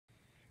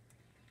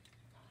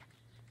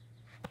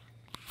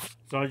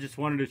So I just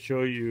wanted to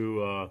show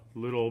you a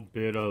little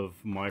bit of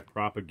my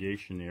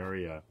propagation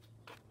area.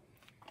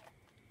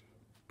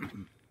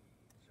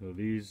 So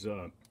these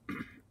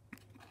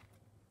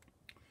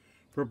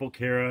purple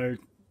cabbage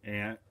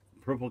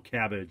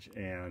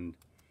and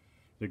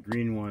the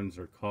green ones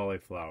are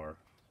cauliflower.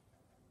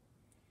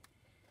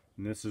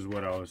 And this is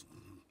what I was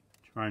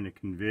trying to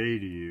convey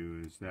to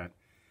you, is that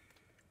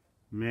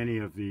many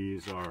of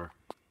these are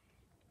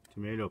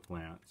tomato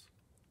plants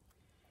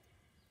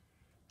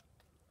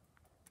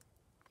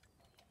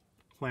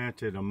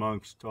planted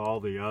amongst all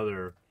the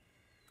other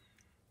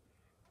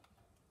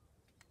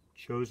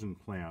chosen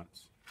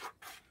plants.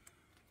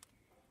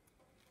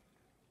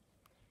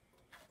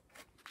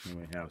 And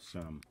we have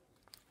some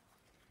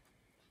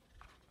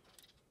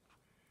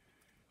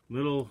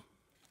little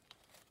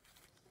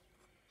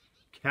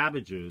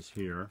cabbages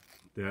here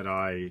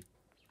that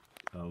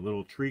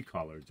little tree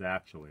collards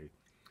actually,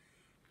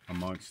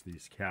 amongst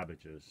these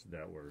cabbages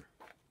that were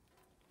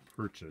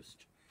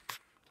purchased.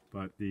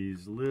 But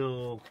these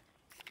little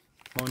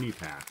pony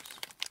packs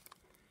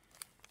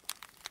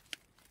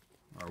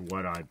are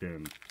what I've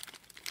been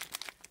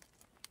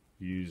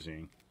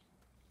using.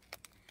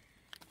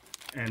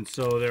 And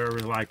so they're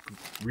like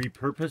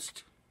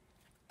repurposed.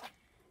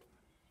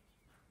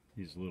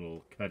 These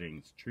little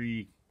cuttings,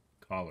 tree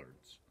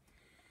collards.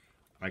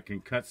 I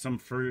can cut some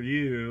for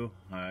you,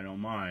 I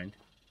don't mind.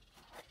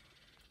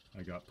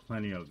 I got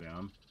plenty of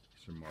them.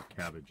 These are more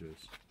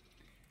cabbages.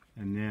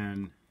 And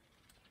then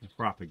the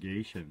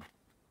propagation.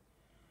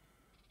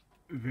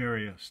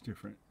 Various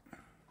different, I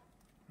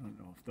don't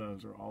know if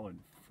those are all in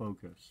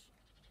focus.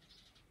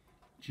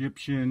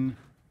 Egyptian,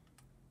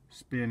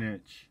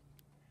 spinach,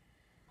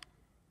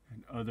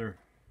 and other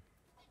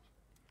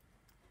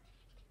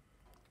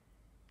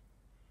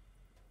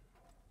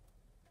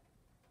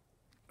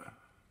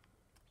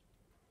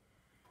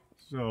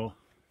so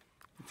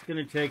it's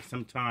going to take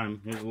some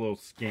time. Here's a little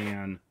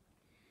scan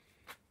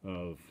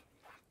of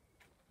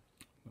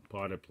the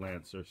potted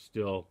plants. They're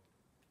still,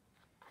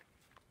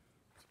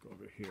 let's go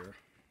over here.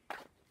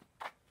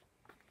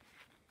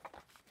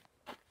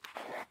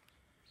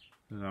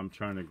 And I'm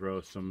trying to grow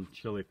some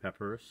chili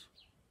peppers.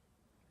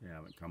 They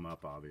haven't come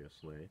up,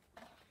 obviously.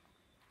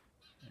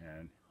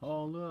 And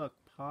oh look,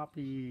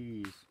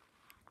 poppies.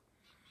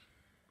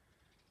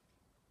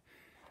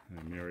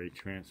 And Mary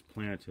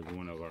transplanted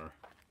one of our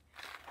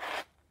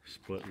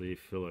split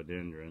leaf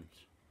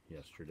philodendrons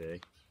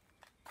yesterday.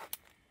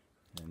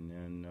 And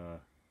then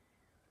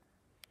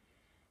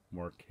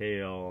more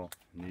kale.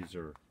 And these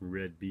are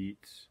red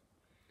beets,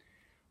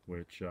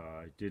 which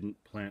I didn't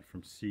plant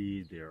from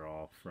seed. They're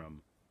all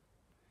from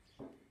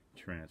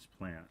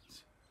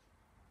transplants.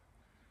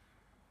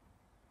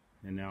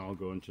 And now I'll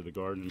go into the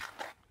garden.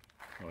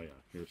 Oh yeah,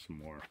 here's some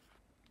more.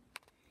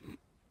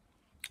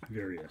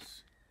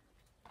 Various.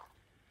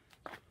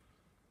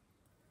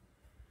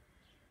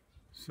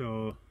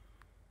 So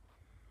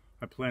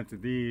I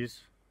planted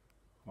these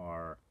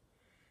are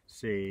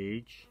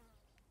sage.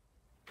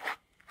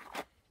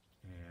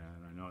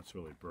 And I know it's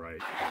really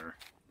bright here,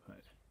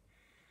 but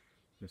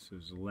this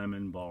is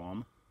lemon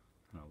balm.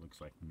 Oh, it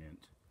looks like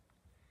mint.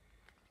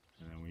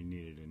 And then we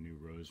needed a new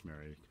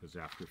rosemary because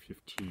after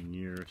 15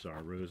 years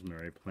our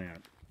rosemary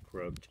plant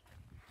croaked.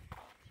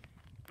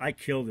 I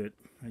killed it.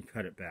 I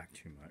cut it back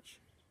too much.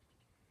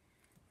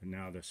 And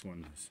now this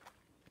one is.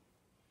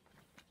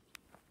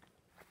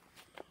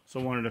 So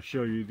I wanted to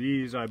show you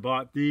these. I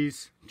bought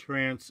these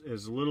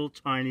as little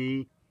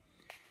tiny,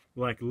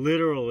 like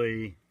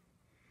literally,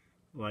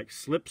 like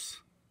slips.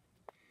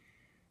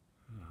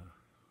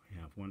 We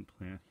have one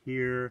plant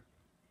here,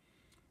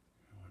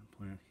 one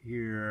plant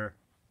here.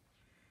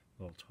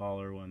 A little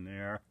taller one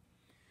there,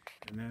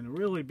 and then a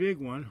really big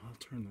one. I'll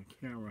turn the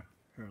camera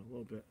here a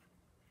little bit.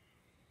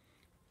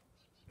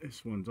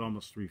 This one's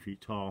almost 3 feet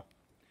tall.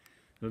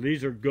 So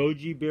these are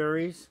goji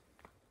berries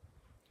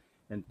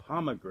and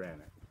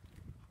pomegranate.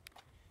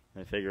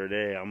 I figured,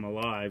 hey, I'm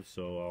alive,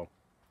 so I'll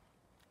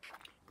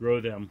grow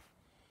them.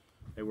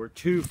 They were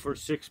 2 for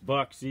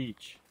 $6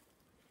 each.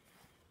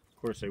 Of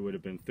course, they would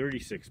have been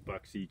 36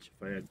 bucks each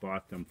if I had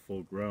bought them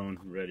full grown,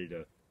 ready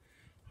to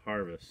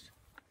harvest.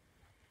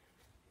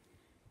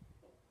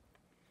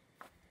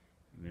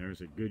 And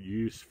there's a good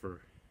use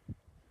for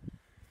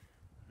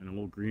an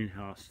old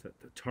greenhouse that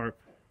the tarp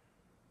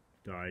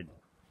died,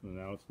 so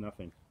now it's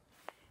nothing.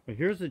 But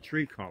here's the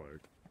tree collard.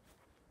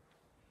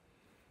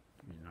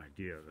 Give you an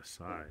idea of the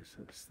size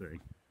of this thing.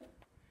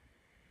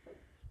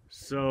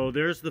 So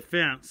there's the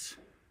fence.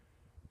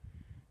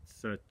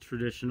 It's a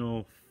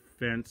traditional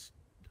fence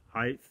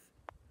height.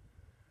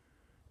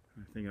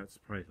 I think that's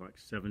probably like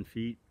 7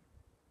 feet.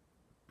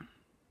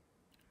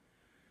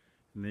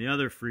 And the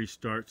other free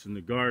starts in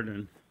the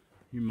garden.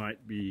 You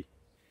might be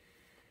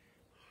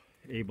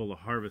able to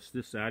harvest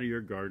this out of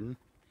your garden.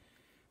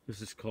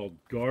 This is called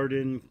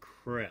garden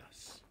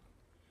cress.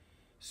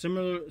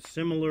 Similar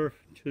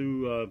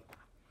to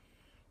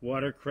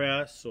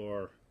watercress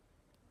or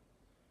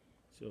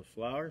those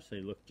flowers. They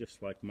look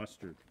just like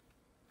mustard.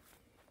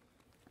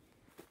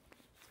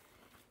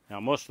 Now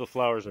most of the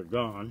flowers are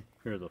gone.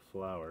 Here are the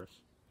flowers.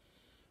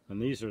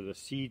 And these are the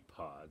seed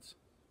pods.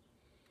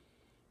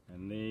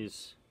 And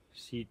these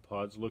seed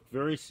pods look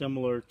very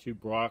similar to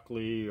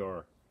broccoli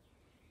or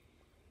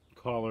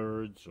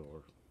collards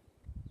or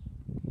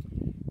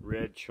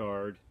red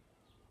chard.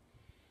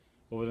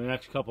 Over the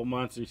next couple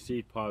months, these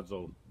seed pods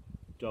will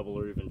double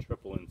or even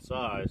triple in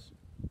size,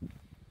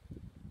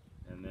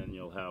 and then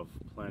you'll have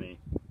plenty.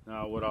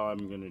 Now what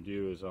I'm going to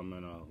do is I'm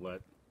going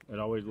to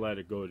always let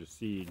it go to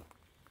seed,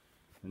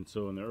 and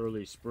so in the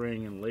early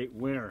spring and late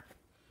winter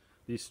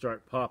these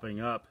start popping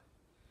up,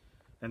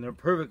 and they're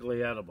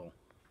perfectly edible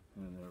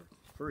and they're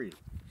free.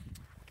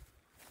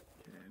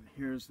 And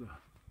here's the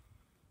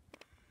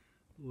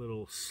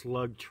little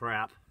slug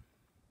trap.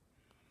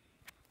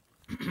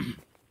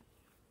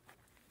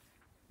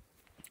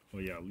 Oh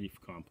yeah, leaf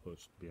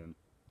compost bin.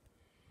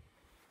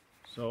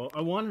 So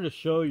I wanted to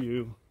show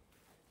you,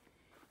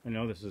 I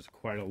know this is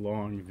quite a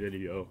long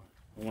video,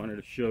 I wanted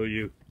to show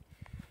you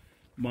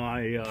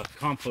my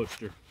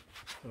composter.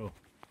 So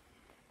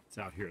it's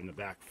out here in the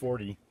back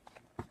 40.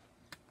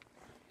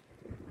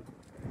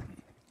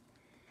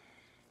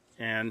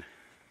 And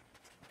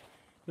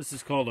this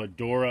is called a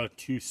Dora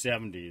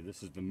 270.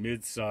 This is the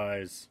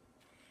mid-size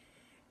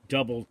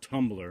double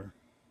tumbler.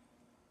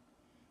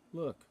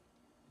 Look,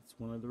 it's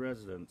one of the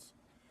residents.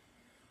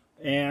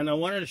 And I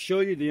wanted to show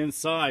you the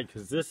inside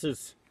because this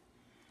is,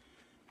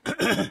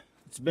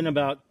 it's been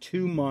about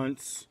 2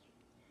 months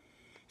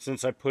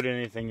since I put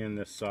anything in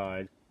this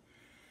side.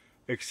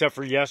 Except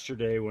for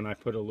yesterday when I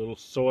put a little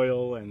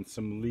soil and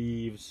some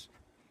leaves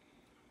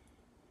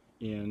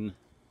in.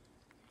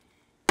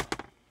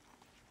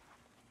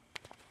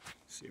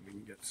 See if we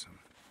can get some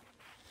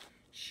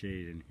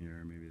shade in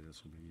here. Maybe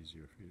this will be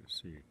easier for you to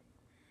see.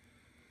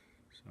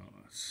 So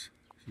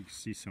you can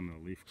see some of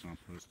the leaf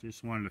compost.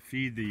 Just wanted to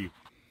feed the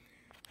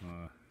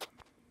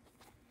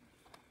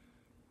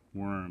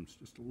worms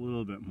just a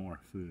little bit more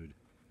food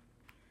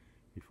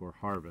before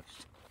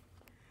harvest.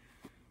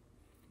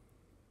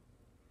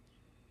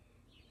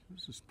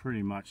 This is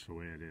pretty much the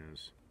way it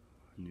is,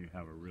 and you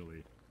have a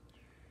really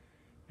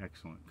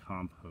excellent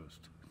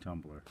compost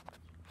tumbler.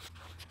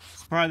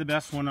 It's probably the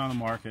best one on the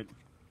market.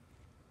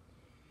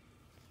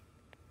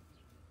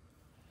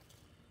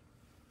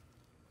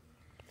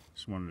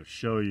 Just wanted to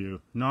show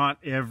you, not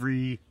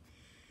every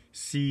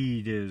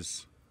seed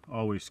is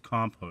always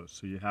compost,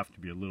 so you have to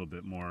be a little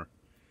bit more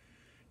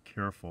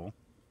careful.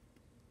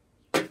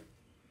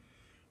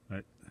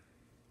 But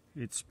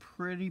it's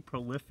pretty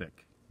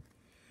prolific.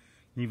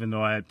 Even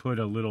though I had put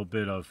a little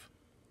bit of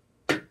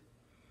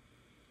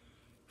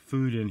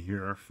food in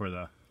here for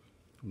the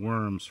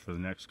worms for the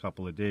next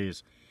couple of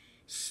days,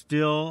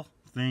 still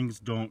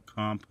things don't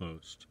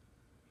compost.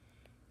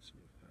 Let's see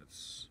if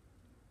that's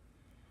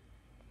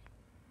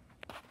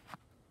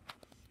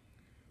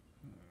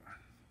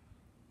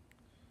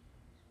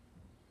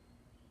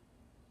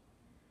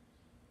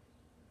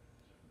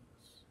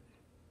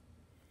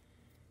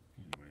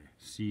anyway,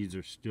 seeds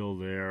are still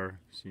there.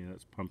 See,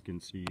 that's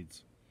pumpkin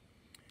seeds.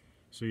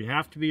 So you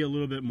have to be a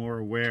little bit more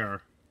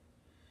aware.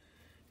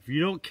 If you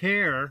don't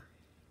care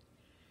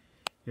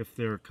if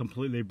they're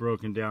completely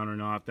broken down or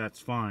not,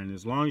 that's fine.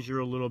 As long as you're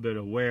a little bit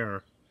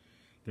aware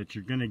that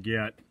you're going to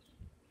get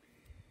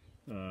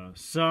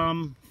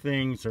some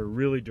things are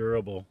really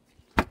durable.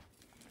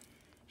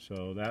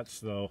 So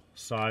that's the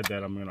side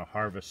that I'm going to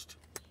harvest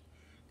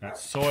that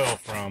soil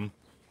from.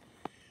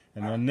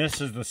 And then this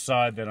is the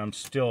side that I'm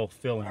still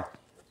filling.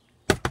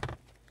 You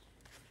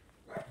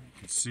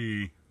can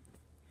see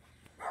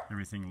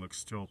everything looks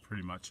still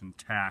pretty much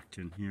intact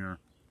in here.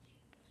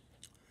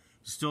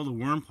 Still, the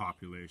worm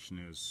population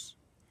is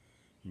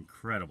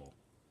incredible.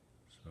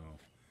 So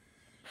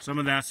some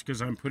of that's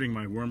because I'm putting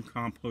my worm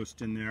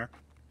compost in there.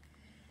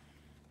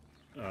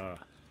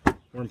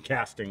 Worm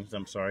castings,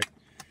 I'm sorry.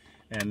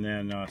 And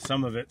then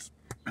some of it's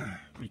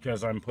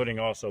because I'm putting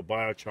also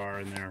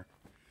biochar in there.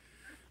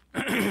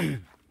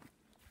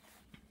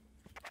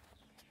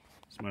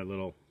 It's my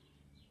little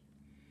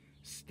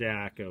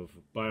stack of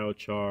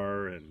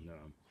biochar and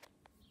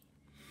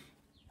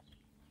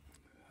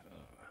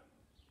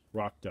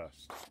rock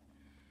dust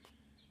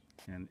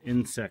and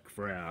insect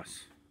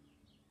frass.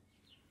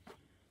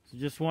 So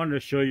just wanted to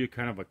show you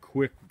kind of a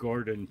quick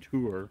garden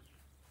tour.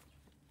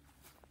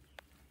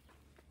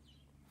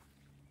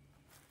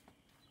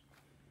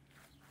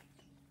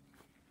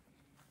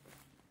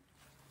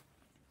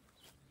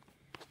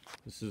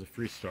 This is a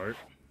free start.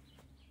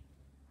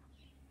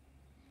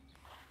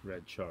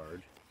 Red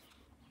chard.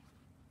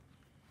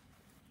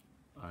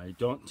 I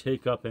don't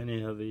take up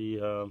any of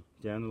the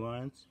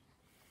dandelions.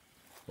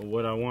 But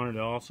what I wanted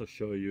to also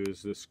show you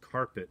is this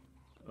carpet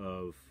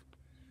of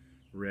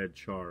red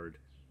chard.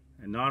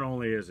 And not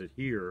only is it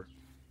here,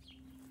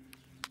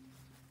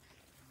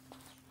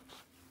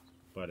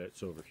 but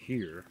it's over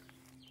here.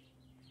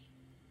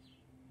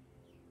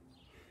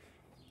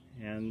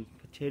 And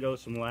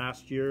potatoes from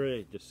last year,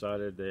 they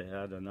decided they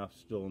had enough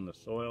still in the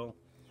soil.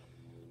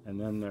 And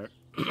then they're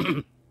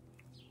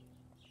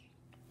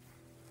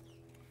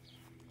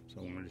so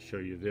I wanted to show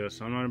you this.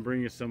 I'm going to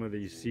bring you some of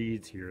these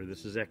seeds here.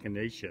 This is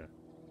Echinacea.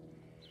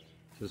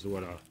 This is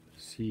what a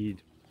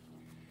seed,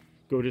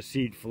 go to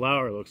seed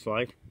flower looks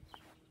like.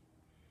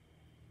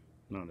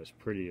 Not as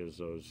pretty as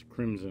those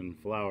crimson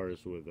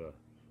flowers with a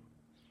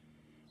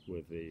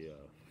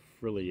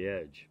frilly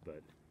edge,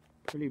 but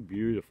pretty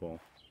beautiful.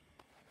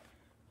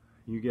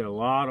 You get a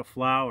lot of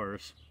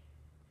flowers.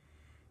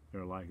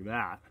 They're like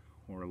that,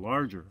 or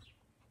larger.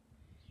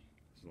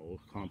 It's an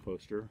old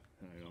composter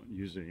that I don't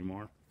use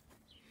anymore.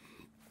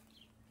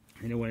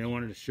 Anyway, I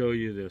wanted to show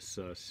you this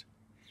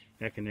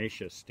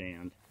Echinacea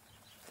stand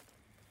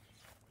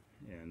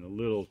and a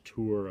little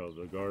tour of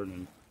the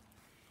garden.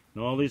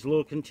 And all these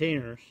little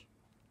containers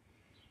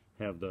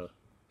have the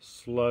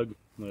slug.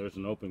 There's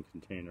an open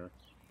container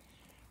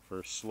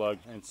for slug.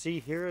 And see,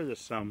 here are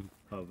some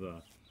of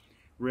the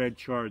red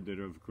chard that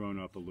have grown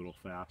up a little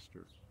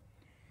faster.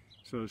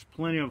 So there's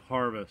plenty of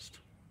harvest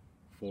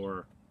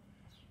for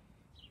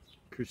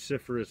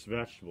cruciferous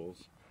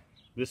vegetables.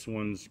 This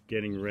one's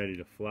getting ready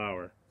to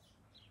flower.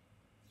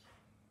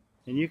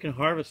 And you can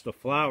harvest the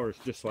flowers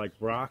just like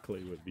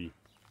broccoli would be.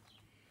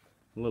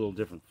 A little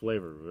different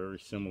flavor, very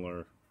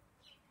similar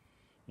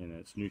in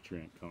its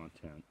nutrient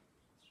content.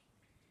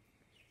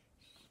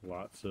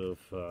 Lots of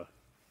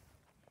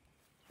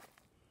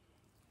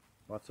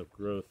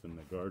growth in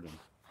the garden.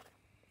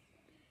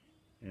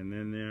 And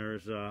then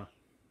there's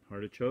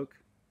artichoke,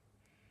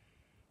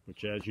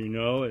 which, as you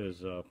know,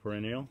 is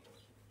perennial.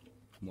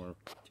 More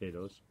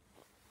potatoes.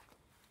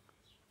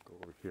 Go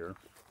over here.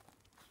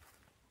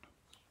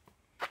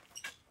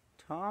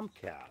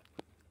 Tomcat.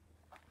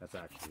 That's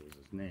actually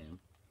his name.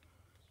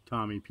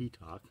 Tommy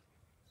Peacock.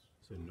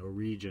 It's a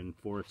Norwegian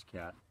forest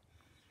cat.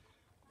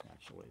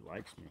 Actually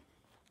likes me.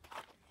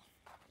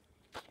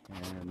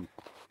 And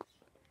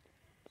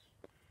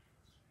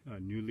a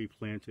newly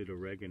planted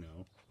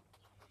oregano.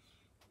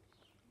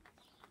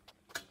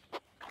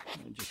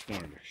 I just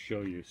wanted to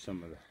show you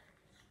some of the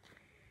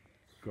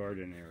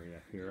garden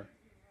area here.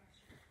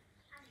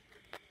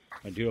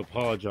 I do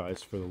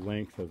apologize for the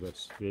length of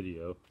this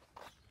video.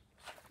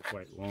 It's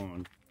quite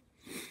long.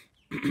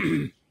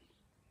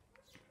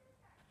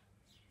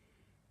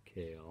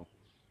 Kale.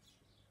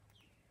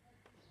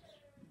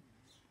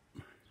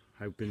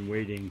 I've been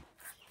waiting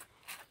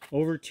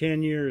over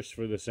 10 years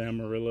for this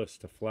amaryllis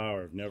to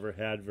flower. I've never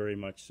had very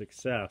much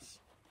success.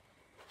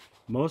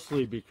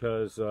 Mostly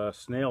because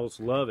snails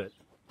love it,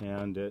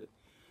 and the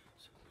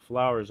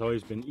flower has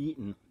always been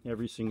eaten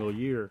every single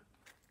year.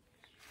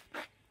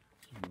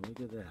 And look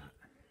at that.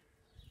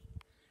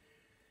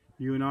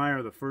 You and I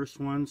are the first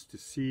ones to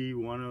see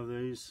one of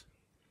these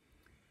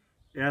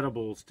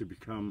edibles to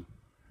become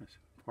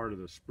part of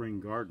the spring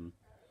garden.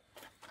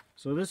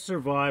 So this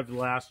survived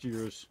last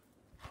year's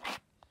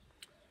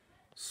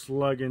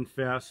slug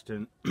infest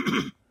and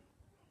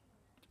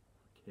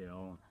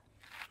kale.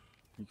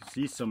 You can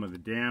see some of the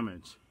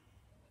damage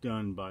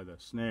done by the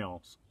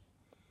snails.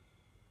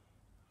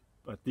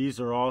 But these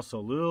are also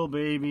little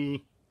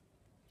baby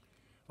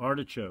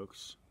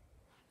artichokes.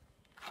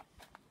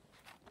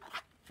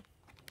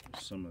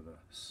 There's some of the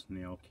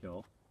snail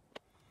kill.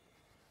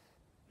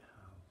 A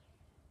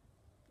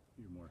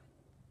few more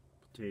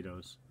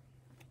potatoes.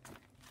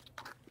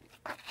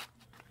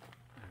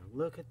 And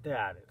look at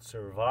that. It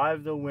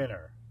survived the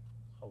winter.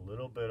 A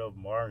little bit of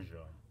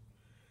marjoram.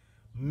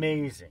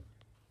 Amazing.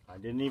 I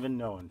didn't even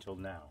know until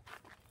now.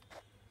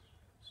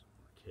 Some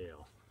more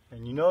kale.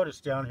 And you notice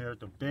down here at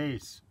the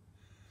base,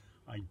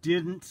 I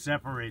didn't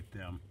separate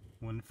them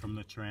from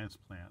the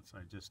transplants.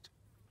 I just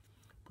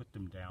put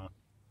them down.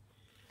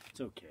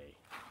 It's okay.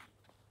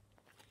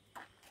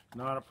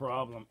 Not a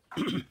problem.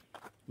 You're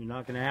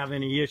not going to have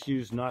any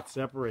issues not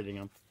separating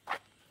them.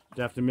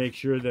 You have to make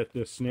sure that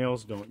the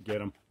snails don't get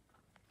them.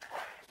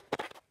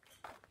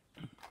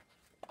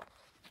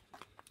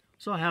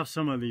 So I have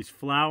some of these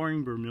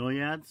flowering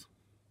bromeliads.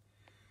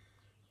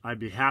 I'd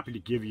be happy to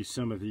give you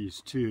some of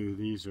these too.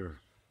 These are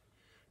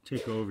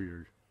take over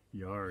your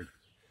yard.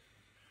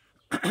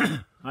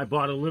 I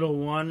bought a little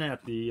one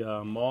at the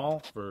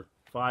mall for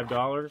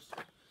 $5.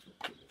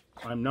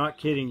 I'm not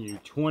kidding you,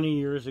 20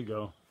 years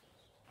ago.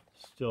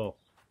 Still,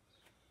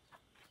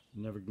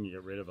 never can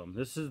get rid of them.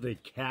 This is the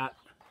cat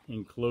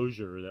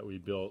enclosure that we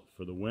built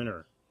for the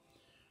winter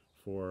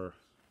for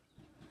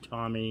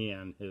Tommy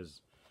and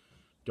his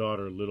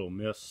daughter Little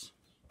Miss.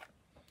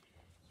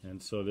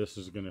 And so this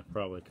is going to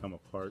probably come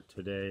apart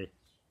today.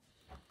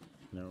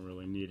 I don't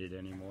really need it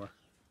anymore.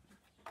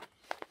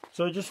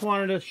 So I just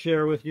wanted to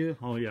share with you.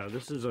 Oh yeah,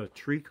 this is a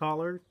tree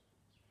collard.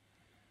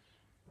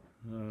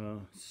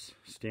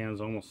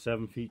 Stands almost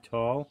 7 feet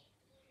tall.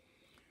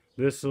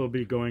 This will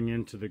be going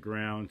into the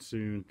ground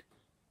soon.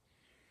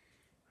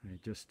 I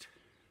just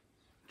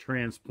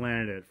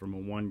transplanted it from a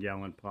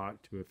 1-gallon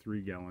pot to a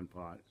 3-gallon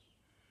pot.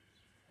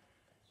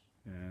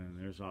 And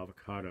there's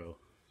avocado.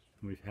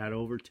 We've had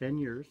over 10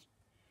 years.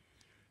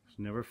 It's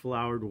never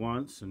flowered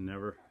once, and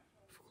never,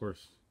 of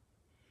course,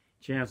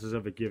 chances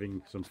of it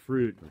giving some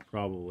fruit are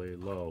probably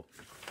low.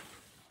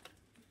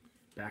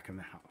 Back in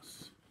the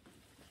house.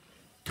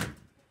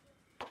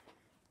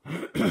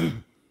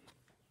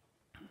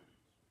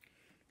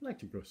 I like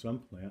to grow some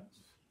plants.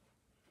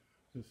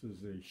 This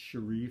is a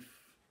Sharif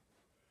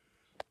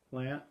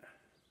plant,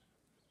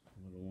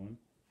 a little one.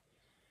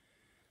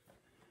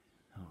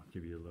 I'll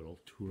give you a little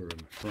tour in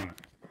the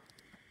front.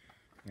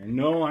 And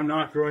no, I'm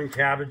not growing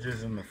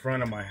cabbages in the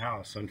front of my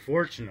house,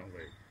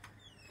 unfortunately.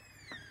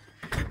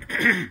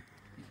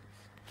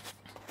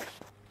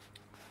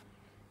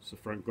 It's the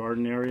front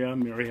garden area.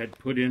 Mary had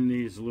put in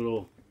these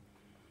little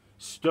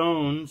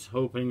stones,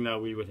 hoping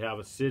that we would have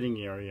a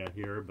sitting area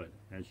here, but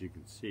as you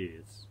can see,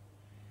 it's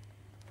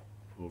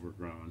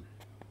overgrown.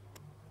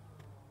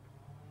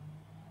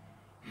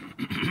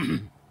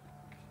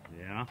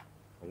 Yeah,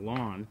 a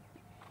lawn,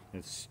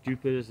 as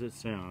stupid as it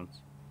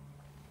sounds.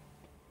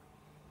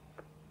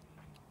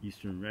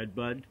 Eastern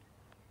redbud.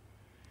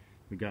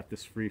 We got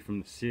this free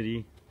from the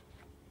city.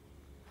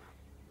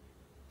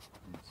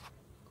 And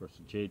of course,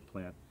 a jade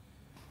plant.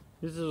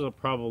 This is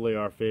probably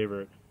our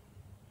favorite.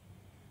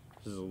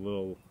 This is a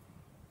little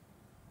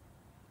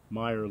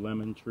Meyer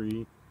lemon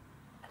tree.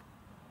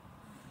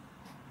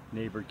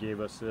 Neighbor gave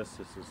us this.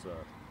 This is a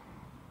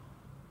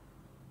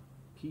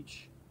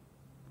peach.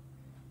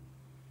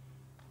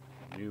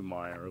 New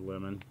Meyer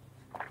lemon.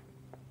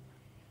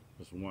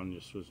 This one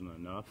just wasn't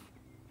enough.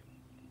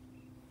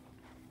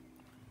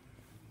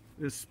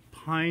 This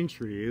pine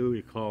tree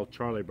we call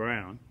Charlie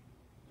Brown.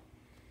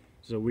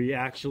 So we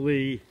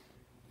actually,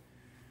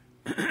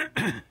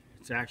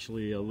 it's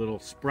actually a little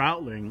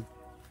sproutling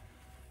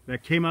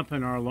that came up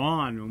in our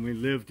lawn when we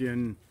lived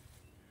in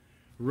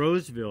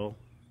Roseville.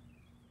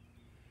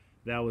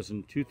 That was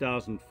in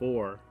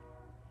 2004.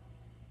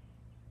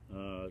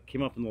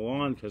 Came up in the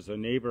lawn because a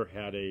neighbor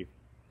had a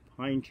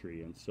pine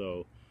tree, and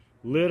so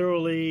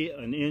literally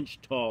an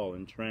inch tall,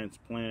 and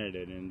transplanted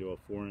it into a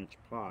 4-inch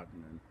pot.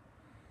 And then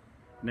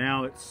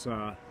now it's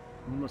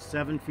almost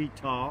 7 feet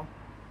tall.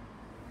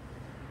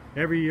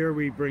 Every year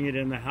we bring it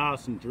in the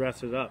house and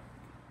dress it up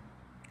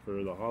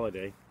for the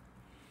holiday.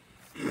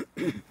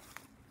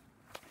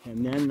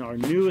 And then our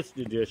newest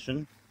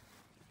addition,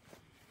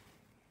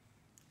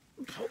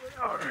 pull it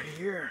out right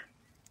here.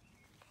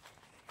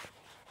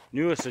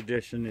 Newest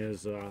addition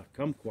is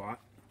kumquat.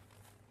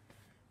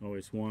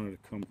 Always wanted a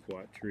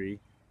kumquat tree.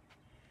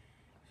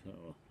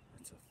 So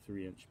it's a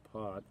 3-inch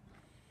pot.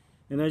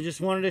 And I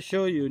just wanted to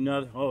show you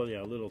another, oh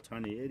yeah, little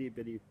tiny itty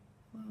bitty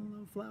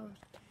little flowers.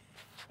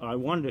 I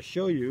wanted to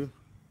show you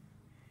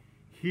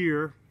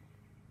here,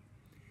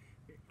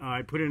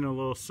 I put in a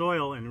little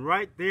soil, and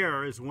right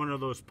there is one of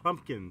those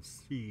pumpkin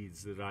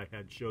seeds that I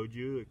had showed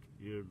you. It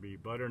could either be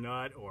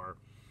butternut or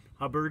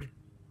Hubbard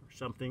or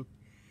something.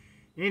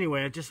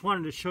 Anyway, I just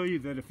wanted to show you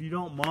that if you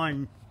don't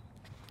mind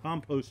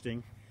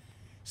composting,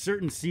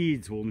 certain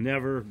seeds will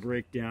never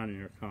break down in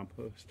your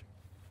compost.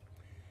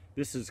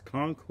 This is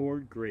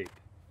Concord grape.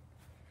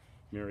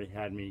 Mary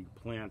had me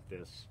plant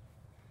this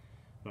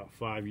about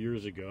 5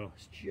 years ago.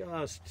 It's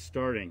just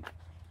starting.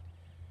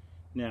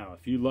 Now,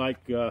 if you like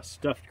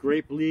stuffed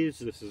grape leaves,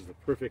 this is the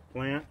perfect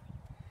plant.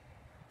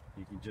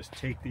 You can just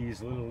take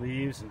these little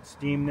leaves and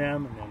steam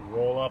them, and then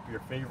roll up your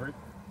favorite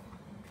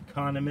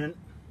condiment.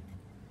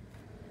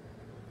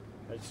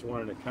 I just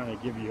wanted to kind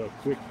of give you a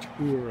quick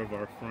tour of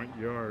our front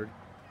yard.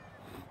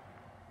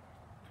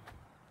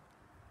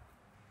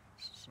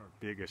 This is our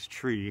biggest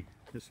tree.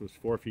 This was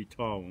 4 feet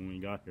tall when we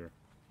got here.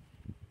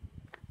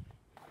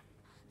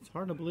 It's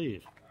hard to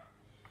believe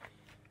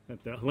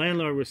that the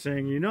landlord was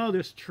saying, you know,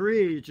 this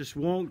tree just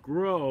won't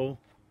grow.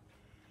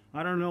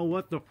 I don't know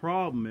what the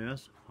problem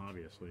is.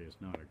 Obviously, it's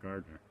not a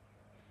gardener.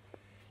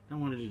 I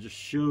wanted to just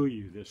show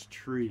you this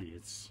tree.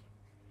 It's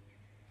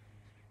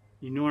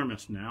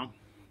enormous now.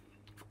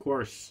 Of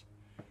course,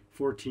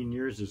 14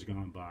 years has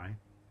gone by.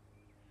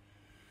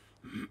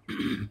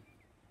 Of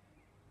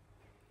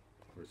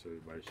course,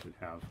 everybody should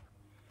have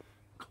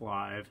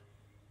Clive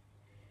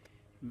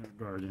in their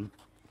garden.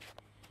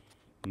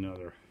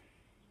 Another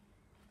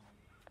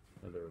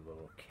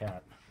little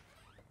cat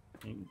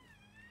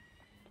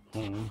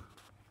home.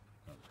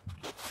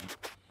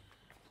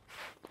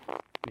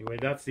 Anyway,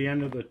 that's the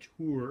end of the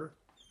tour.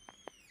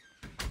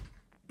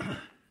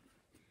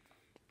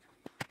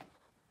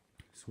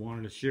 Just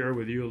wanted to share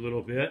with you a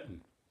little bit.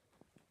 And